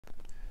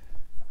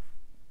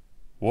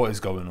What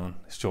is going on?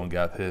 It's John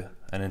Gap here,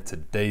 and in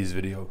today's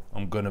video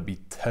I'm gonna be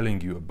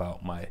telling you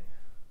about my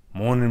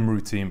morning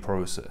routine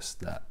process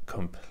that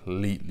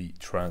completely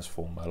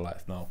transformed my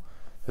life. Now,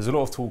 there's a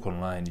lot of talk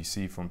online you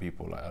see from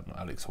people like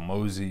Alex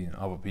Hormozi and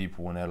other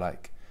people, and they're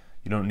like,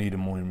 you don't need a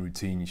morning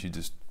routine, you should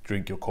just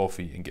drink your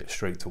coffee and get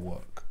straight to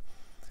work.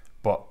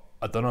 But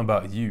I don't know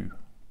about you,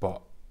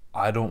 but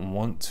I don't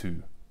want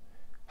to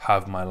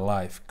have my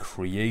life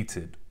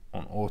created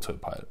on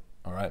autopilot,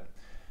 all right?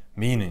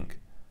 Meaning,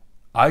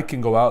 I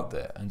can go out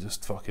there and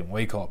just fucking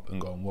wake up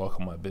and go and work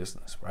on my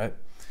business, right?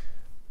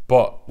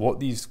 But what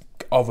these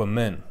other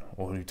men,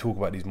 or who talk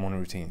about these morning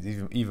routines,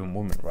 even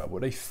women, right?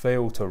 What they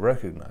fail to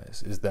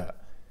recognize is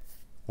that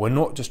we're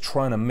not just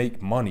trying to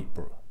make money,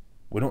 bro.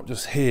 We're not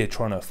just here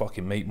trying to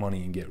fucking make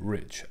money and get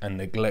rich and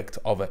neglect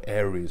other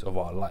areas of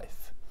our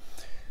life.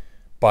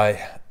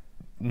 By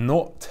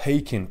not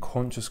taking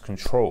conscious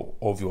control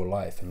of your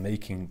life and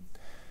making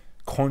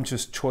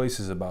conscious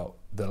choices about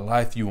the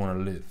life you want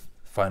to live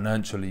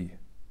financially,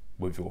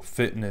 with your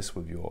fitness,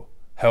 with your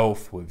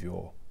health, with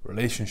your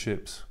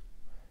relationships,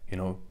 you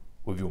know,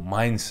 with your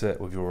mindset,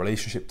 with your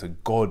relationship to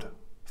God,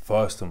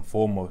 first and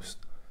foremost,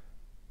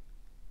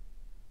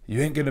 you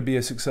ain't going to be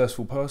a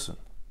successful person.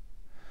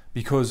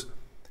 Because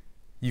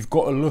you've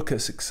got to look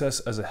at success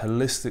as a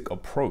holistic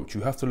approach.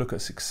 You have to look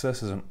at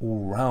success as an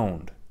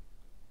all-round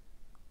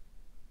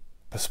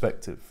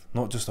perspective,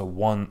 not just a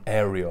one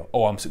area.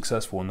 Oh, I'm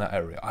successful in that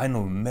area. I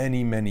know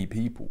many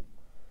people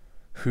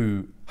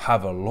who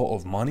have a lot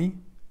of money,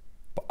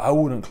 but I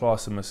wouldn't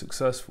class them as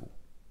successful.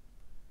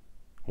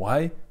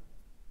 Why?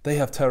 They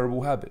have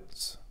terrible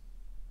habits.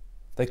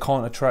 They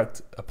can't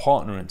attract a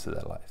partner into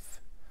their life.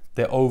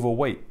 They're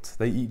overweight.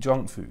 They eat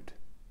junk food.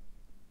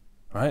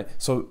 Right?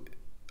 So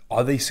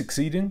are they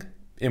succeeding?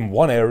 In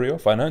one area,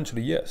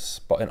 financially, yes,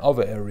 but in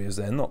other areas,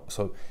 they're not.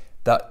 So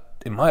that,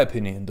 in my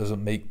opinion,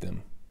 doesn't make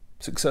them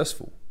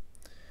successful.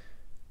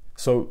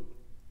 So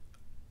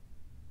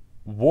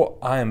what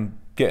I'm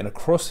getting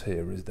across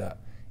here is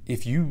that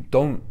if you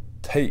don't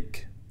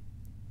take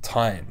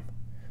time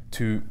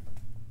to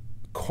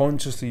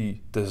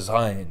consciously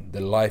design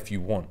the life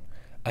you want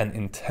and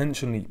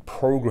intentionally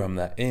program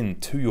that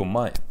into your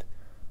mind,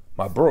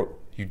 my bro,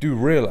 you do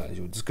realize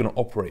you're just going to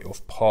operate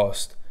off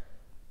past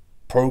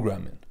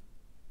programming,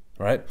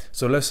 right?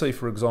 So let's say,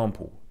 for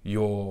example,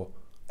 you're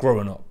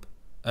growing up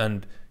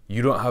and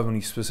you don't have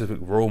any specific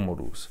role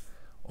models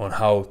on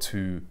how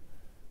to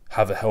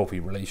have a healthy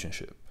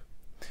relationship.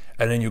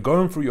 And then you're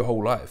going through your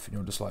whole life and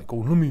you're just like, oh,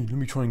 let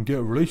me try and get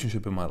a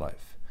relationship in my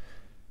life.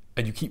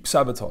 And you keep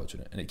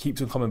sabotaging it and it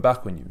keeps on coming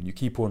back on you and you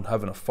keep on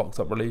having a fucked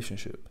up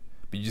relationship,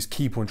 but you just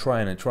keep on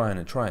trying.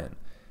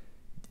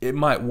 It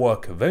might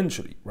work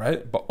eventually,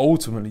 right? But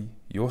ultimately,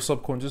 your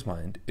subconscious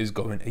mind is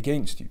going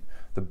against you.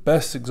 The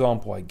best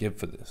example I give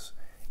for this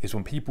is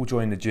when people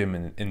join the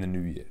gym in the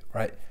new year,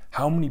 right?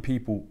 How many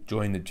people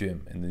join the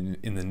gym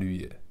in the new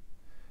year?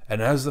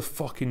 And as the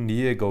fucking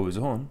year goes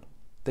on,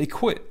 they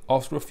quit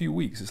after a few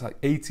weeks. It's like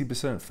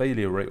 80%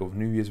 failure rate of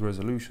New Year's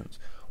resolutions.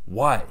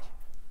 Why?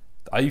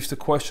 I used to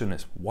question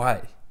this.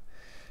 Why?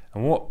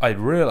 And what I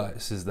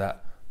realized is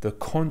that the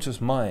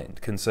conscious mind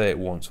can say it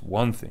wants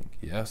one thing,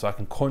 yeah? So I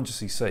can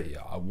consciously say,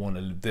 yeah, I want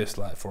to live this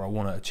life, or I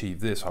want to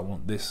achieve this, I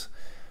want this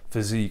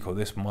physique or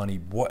this money,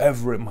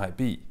 whatever it might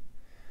be.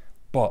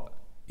 But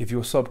if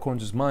your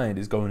subconscious mind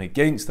is going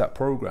against that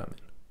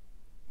programming,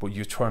 but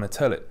you're trying to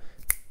tell it,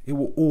 it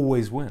will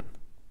always win.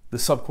 The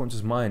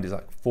subconscious mind is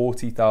like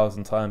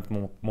 40,000 times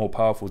more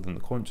powerful than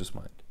the conscious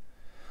mind.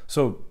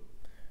 So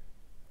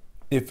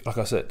if, like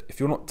I said, if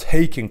you're not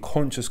taking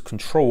conscious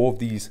control of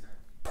these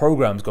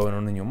programs going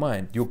on in your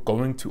mind, you're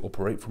going to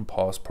operate from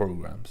past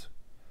programs.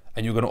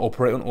 And you're going to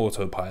operate on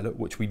autopilot,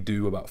 which we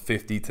do about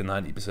 50 to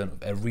 90%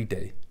 of every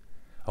day.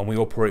 And we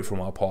operate from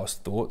our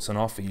past thoughts and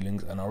our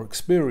feelings and our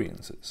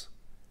experiences.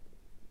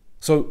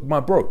 So,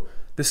 my bro,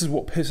 this is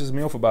what pisses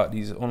me off about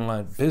these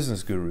online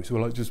business gurus who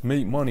are like, just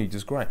make money,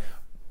 just grind.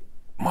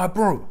 My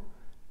bro,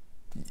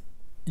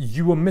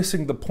 you are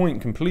missing the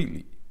point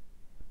completely.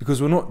 Because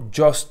we're not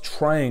just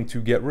trying to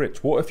get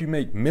rich. What if you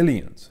make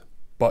millions,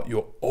 but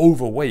you're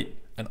overweight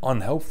and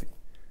unhealthy?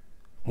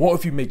 What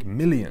if you make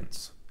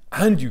millions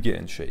and you get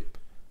in shape,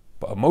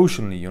 but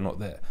emotionally you're not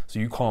there? So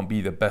you can't be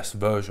the best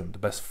version, the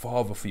best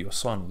father for your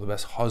son, or the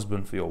best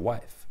husband for your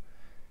wife.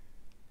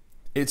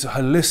 It's a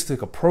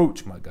holistic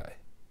approach, my guy.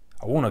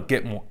 I want to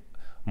get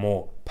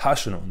more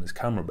passionate on this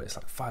camera, but it's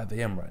like 5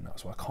 a.m. right now,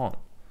 so I can't.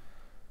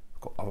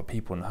 I've got other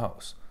people in the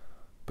house.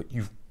 But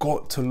you've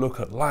got to look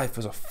at life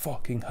as a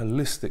fucking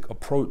holistic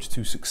approach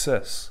to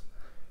success.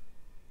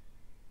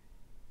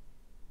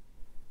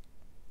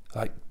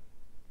 Like,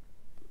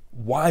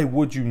 why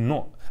would you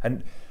not?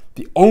 And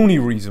the only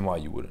reason why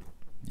you wouldn't,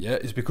 yeah,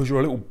 is because you're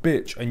a little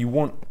bitch and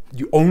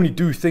you only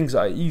do things that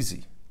are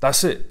easy.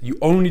 That's it. You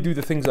only do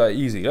the things that are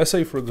easy. Let's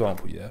say, for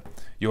example, yeah,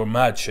 you're in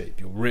mad shape,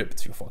 you're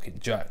ripped, you're fucking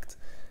jacked,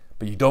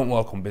 but you don't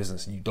work on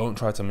business and you don't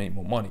try to make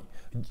more money.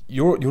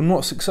 You're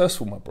not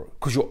successful, my bro,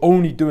 because you're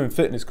only doing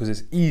fitness because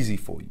it's easy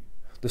for you.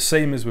 The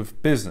same as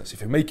with business. If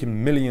you're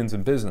making millions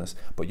in business,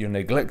 but you're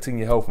neglecting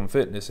your health and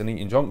fitness and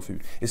eating junk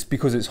food, it's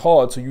because it's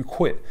hard, so you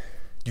quit.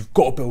 You've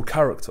got to build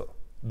character.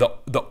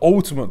 The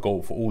ultimate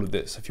goal for all of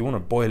this, if you want to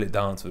boil it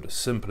down to the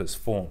simplest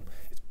form,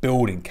 is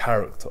building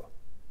character.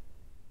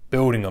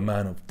 Building a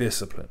man of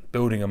discipline,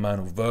 building a man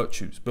of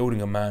virtues,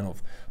 building a man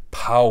of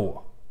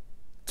power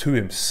to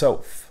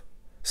himself,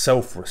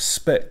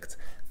 self-respect.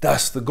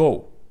 That's the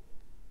goal.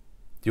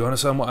 Do you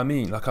understand what I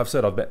mean? Like I've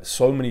said, I've met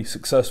so many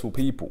successful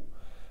people,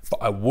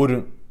 but I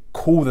wouldn't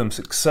call them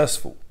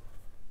successful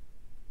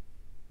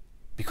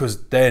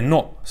because they're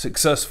not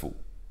successful.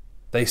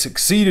 They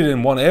succeeded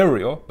in one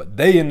area, but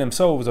they in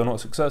themselves are not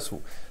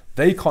successful.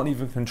 They can't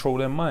even control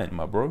their mind,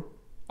 my bro.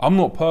 I'm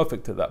not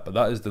perfect at that, but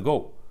that is the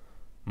goal.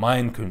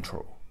 Mind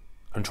control.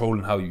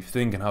 Controlling how you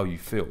think and how you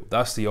feel.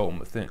 That's the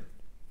ultimate thing.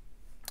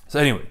 So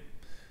anyway,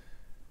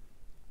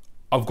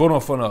 I've gone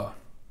off on a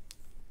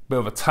bit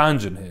of a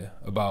tangent here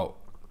about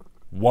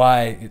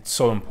why it's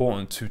so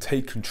important to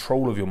take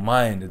control of your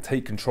mind and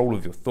take control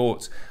of your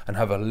thoughts and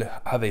have a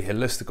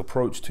holistic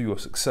approach to your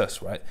success,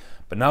 right?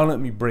 But now let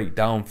me break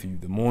down for you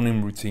the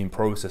morning routine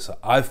process that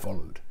I've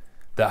followed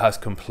that has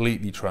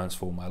completely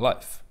transformed my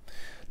life.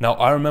 Now,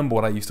 I remember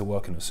when I used to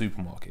work in a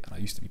supermarket and I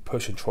used to be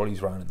pushing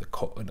trolleys around in the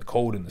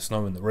cold, in the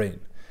snow, in the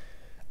rain.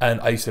 And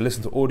I used to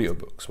listen to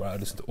audiobooks, right? I'd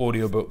listen to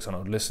audiobooks and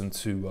I'd listen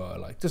to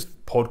like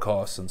just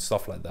podcasts and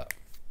stuff like that.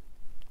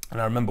 And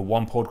I remember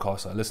one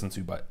podcast I listened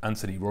to by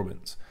Tony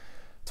Robbins.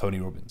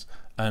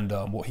 And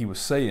what he was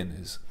saying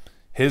is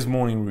his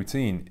morning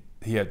routine,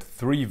 he had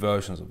 3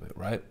 versions of it,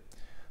 right?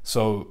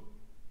 So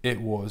it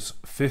was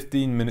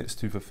 15 minutes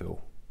to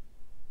fulfill,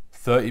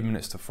 30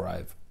 minutes to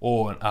thrive,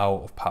 or an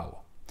hour of power.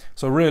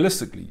 So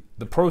realistically,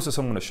 the process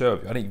I'm going to share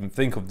with you, I didn't even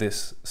think of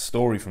this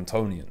story from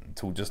Tony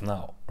until just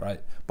now, right?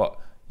 But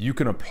you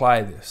can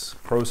apply this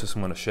process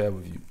I'm going to share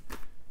with you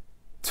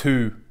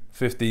to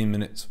 15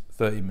 minutes,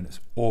 30 minutes,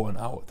 or an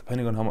hour,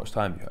 depending on how much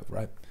time you have,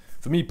 right?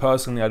 For me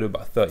personally, I do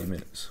about 30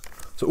 minutes.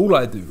 So all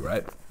I do,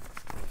 right,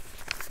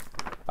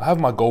 I have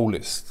my goal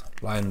list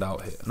lined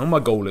out here. And on my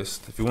goal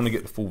list, if you want to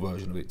get the full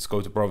version of it, just go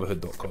to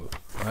brotherhood.co,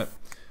 right?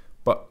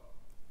 But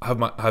I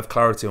have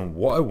clarity on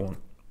what I want,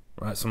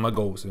 right? So my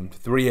goals in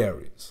 3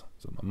 areas.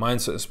 So my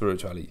mindset and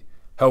spirituality,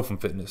 health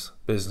and fitness,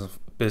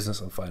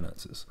 business and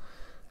finances.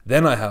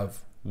 Then I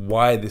have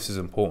why this is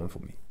important for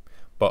me.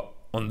 But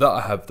on that,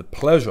 I have the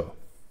pleasure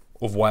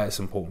of why it's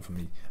important for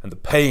me and the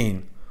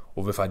pain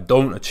of if I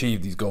don't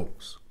achieve these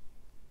goals.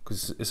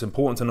 Because it's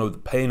important to know the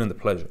pain and the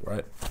pleasure,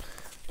 right?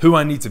 Who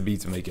I need to be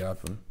to make it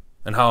happen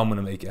and how I'm going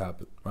to make it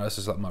happen, right? It's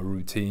just like my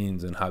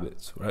routines and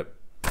habits, right?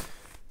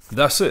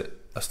 That's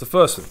it. That's the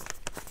first thing.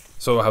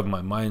 So I have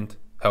my mind,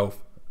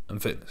 health,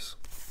 and fitness,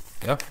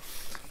 yeah?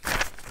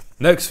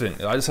 Next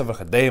thing, I just have like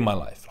a day in my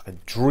life, like a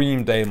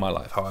dream day in my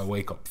life, how I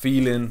wake up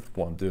feeling,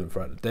 what I'm doing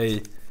throughout the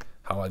day,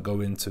 how I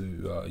go into,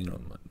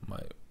 my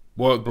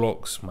work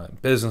blocks, my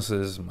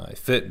businesses, my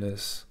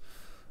fitness,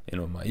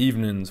 my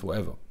evenings,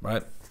 whatever,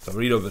 right? So I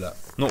read over that.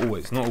 Not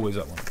always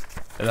that one.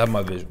 And I have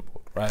my vision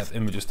board, right? I have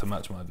images to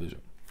match my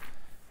vision.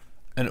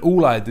 And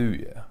all I do,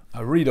 yeah,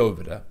 I read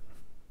over that.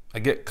 I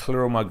get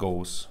clear on my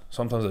goals.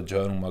 Sometimes I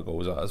journal my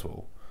goals out as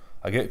well.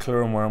 I get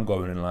clear on where I'm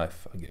going in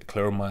life. I get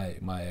clear on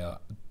my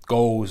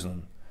goals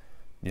and,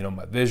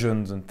 my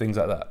visions and things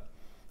like that.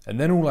 And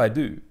then all I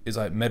do is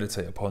I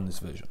meditate upon this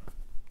vision.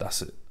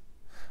 That's it.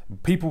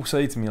 People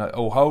say to me like,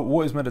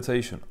 what is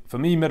meditation? For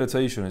me,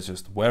 meditation is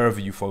just wherever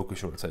you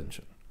focus your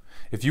attention.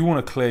 If you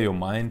want to clear your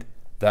mind,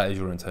 that is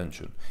your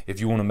intention.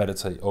 If you want to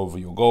meditate over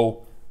your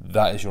goal,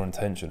 that is your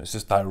intention. It's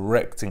just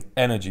directing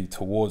energy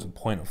towards a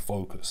point of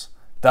focus.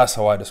 That's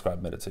how I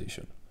describe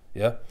meditation,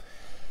 yeah?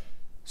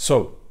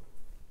 So,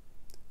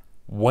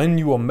 when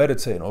you are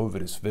meditating over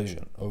this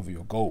vision, over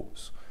your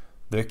goals,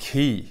 the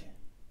key,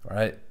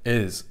 right,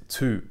 is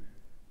to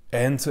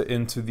enter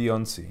into the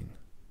unseen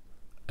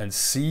and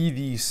see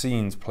these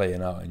scenes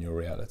playing out in your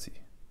reality,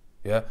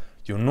 yeah?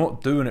 You're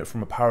not doing it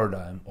from a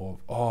paradigm of,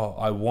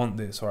 I want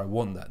this or I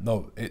want that.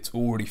 No, it's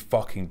already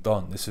fucking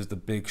done. This is the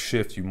big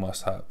shift you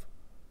must have.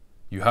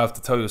 You have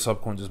to tell your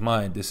subconscious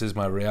mind, this is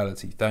my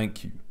reality,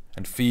 thank you.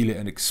 And feel it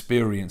and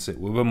experience it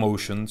with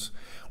emotions.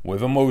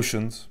 With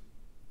emotions,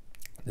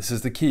 this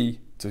is the key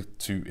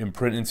to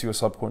imprint into your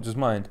subconscious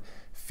mind.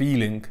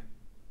 Feeling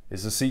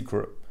is the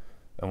secret.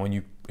 And when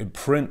you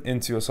imprint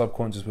into your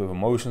subconscious with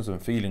emotions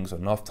and feelings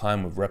enough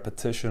time with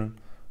repetition,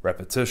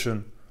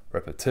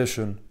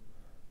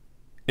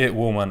 it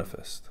will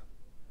manifest.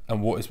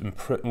 And what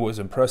is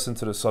impressed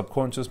into the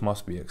subconscious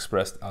must be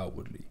expressed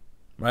outwardly,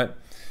 right?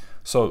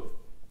 So,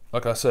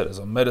 like I said, as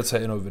I'm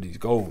meditating over these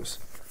goals,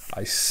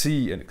 I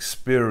see and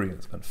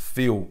experience and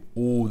feel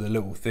all the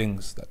little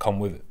things that come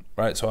with it,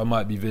 right? So I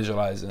might be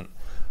visualizing,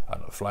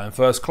 flying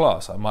first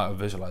class. I might have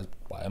visualized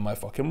buying my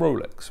fucking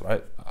Rolex,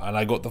 right? And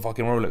I got the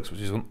fucking Rolex,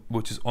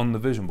 which is on the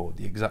vision board,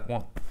 the exact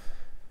one.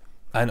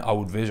 And I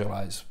would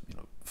visualize,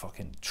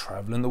 fucking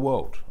traveling the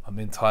world. I'm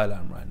in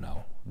Thailand right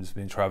now. I've just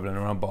been traveling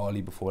around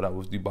Bali. Before that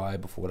was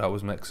Dubai. Before that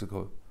was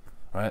Mexico,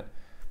 right?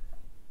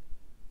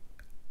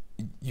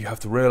 you have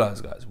to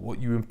realize, guys, what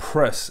you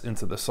impress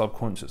into the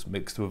subconscious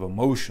mixed with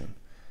emotion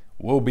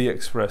will be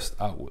expressed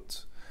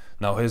outwards.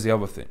 Now, here's the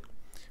other thing.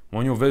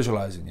 When you're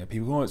visualizing, yeah,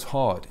 people go, oh, it's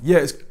hard.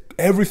 Yeah,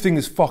 everything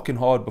is fucking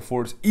hard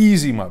before it's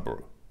easy, my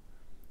bro.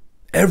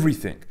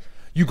 Everything.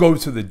 You go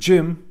to the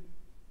gym,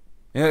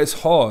 yeah,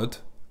 it's hard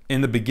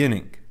in the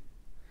beginning.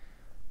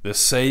 The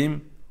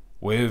same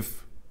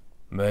with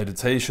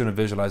meditation and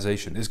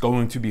visualization. It's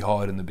going to be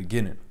hard in the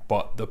beginning,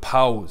 but the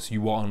powers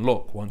you will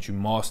unlock once you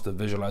master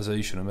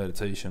visualization and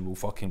meditation will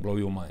fucking blow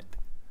your mind.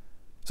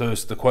 So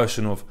it's the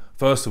question of,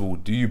 first of all,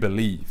 do you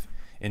believe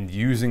in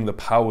using the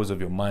powers of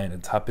your mind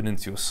and tapping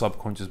into your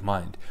subconscious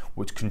mind,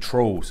 which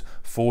controls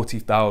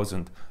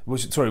 40,000,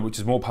 which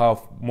is more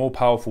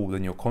powerful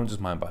than your conscious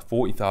mind by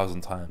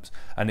 40,000 times,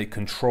 and it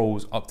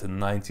controls up to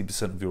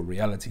 90% of your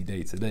reality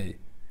day to day.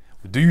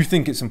 Do you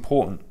think it's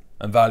important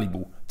and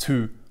valuable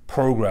to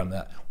program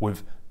that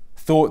with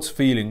thoughts,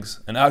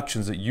 feelings, and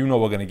actions that you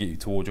know are going to get you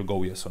towards your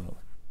goal, yes or no?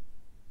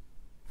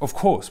 Of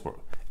course,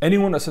 bro.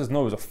 Anyone that says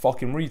no is a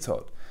fucking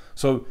retard.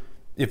 So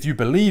if you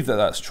believe that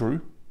that's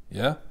true,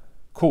 yeah,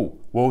 cool.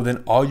 Well,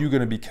 then are you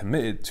going to be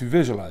committed to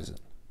visualizing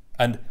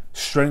and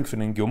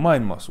strengthening your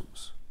mind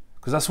muscles?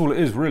 Because that's all it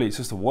is, really. It's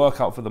just a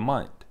workout for the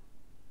mind.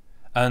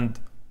 And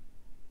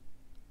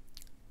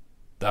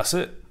that's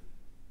it.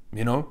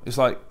 You know, it's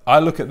like, I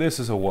look at this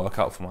as a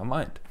workout for my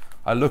mind.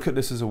 I look at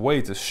this as a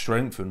way to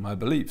strengthen my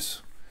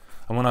beliefs.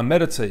 And when I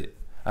meditate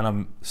and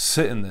I'm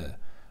sitting there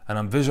and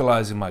I'm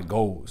visualizing my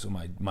goals and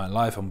my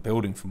life I'm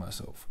building for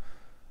myself,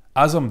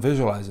 as I'm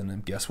visualizing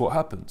them, guess what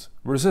happens?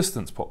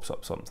 Resistance pops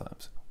up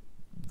sometimes.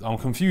 I'm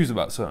confused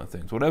about certain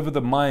things. Whatever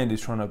the mind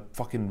is trying to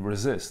fucking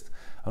resist.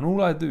 And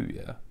all I do,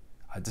 yeah,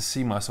 I just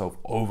see myself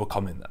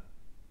overcoming that.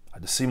 I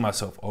just see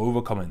myself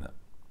overcoming that.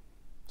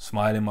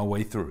 Smiling my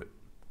way through it.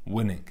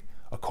 Winning.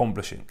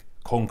 Accomplishing.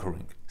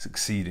 Conquering.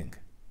 Succeeding.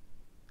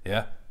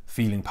 Yeah?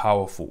 Feeling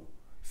powerful.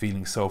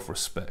 Feeling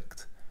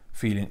self-respect.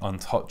 Feeling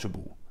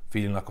untouchable.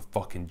 Feeling like a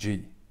fucking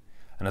G.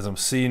 And as I'm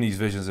seeing these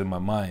visions in my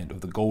mind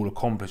of the goal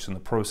accomplished and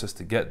the process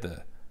to get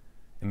there,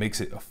 it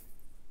makes it a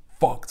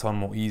fuck ton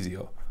more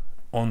easier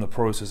on the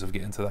process of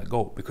getting to that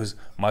goal, because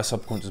my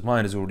subconscious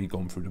mind has already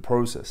gone through the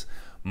process.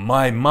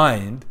 My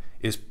mind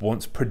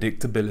wants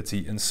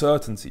predictability and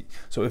certainty.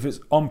 So if it's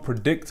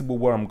unpredictable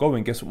where I'm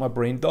going, guess what my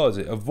brain does?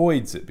 It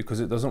avoids it because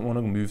it doesn't want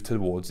to move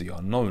towards the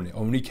unknown. It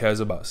only cares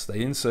about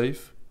staying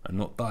safe and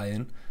not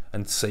dying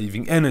and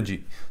saving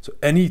energy. So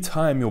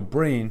anytime your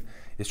brain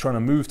is trying to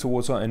move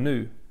towards something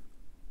new,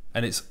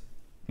 and it's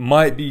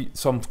might be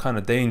some kind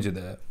of danger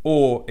there,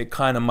 or it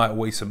kind of might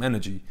waste some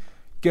energy,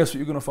 guess what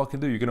you're going to fucking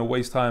do? You're going to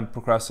waste time,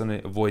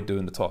 procrastinate, avoid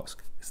doing the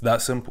task. It's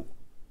that simple.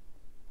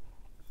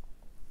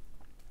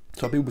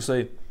 So people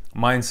say,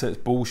 mindset's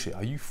bullshit.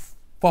 Are you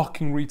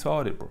fucking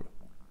retarded, bro?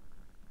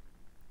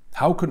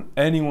 How can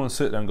anyone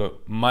sit there and go,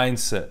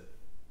 mindset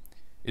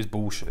is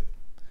bullshit?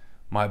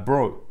 My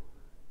bro,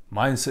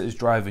 mindset is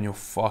driving your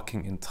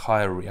fucking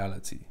entire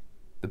reality.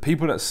 The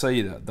people that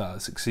say that are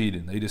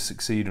succeeding, they just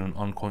succeed on an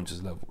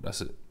unconscious level. That's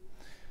it.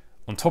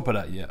 On top of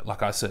that, yeah,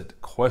 like I said,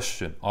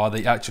 question, are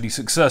they actually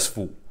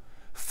successful?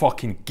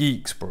 Fucking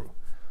geeks, bro.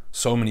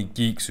 So many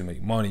geeks who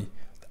make money,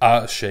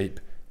 out of shape,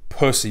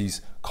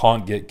 pussies,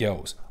 can't get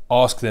girls.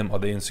 Ask them, are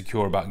they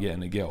insecure about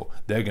getting a girl?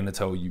 They're going to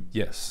tell you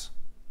yes,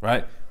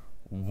 right?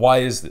 Why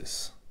is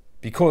this?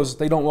 Because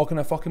they don't work in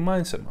their fucking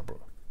mindset, my bro.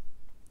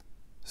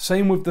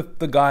 Same with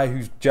the guy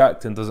who's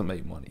jacked and doesn't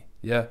make money,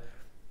 yeah?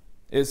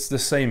 It's the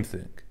same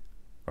thing,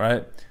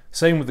 right?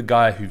 Same with the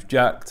guy who's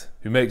jacked,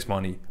 who makes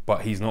money,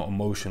 but he's not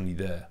emotionally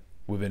there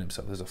within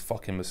himself. There's a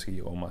fucking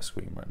mosquito on my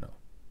screen right now.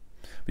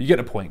 But you get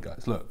the point,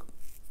 guys. Look,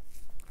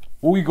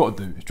 all you got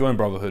to do is join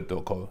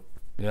brotherhood.co,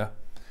 yeah?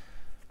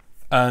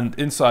 And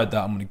inside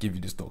that, I'm going to give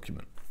you this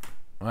document,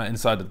 right?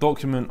 Inside the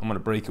document, I'm going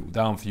to break it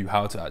down for you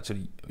how to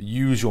actually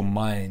use your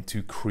mind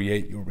to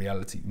create your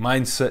reality.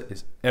 Mindset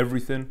is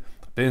everything.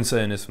 I've been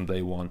saying this from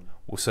day one.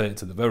 We'll say it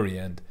to the very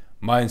end.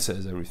 Mindset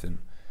is everything.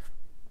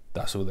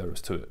 That's all there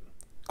is to it.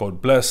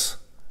 God bless,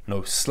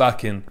 no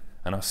slacking,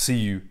 and I'll see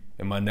you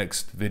in my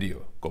next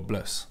video. God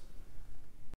bless.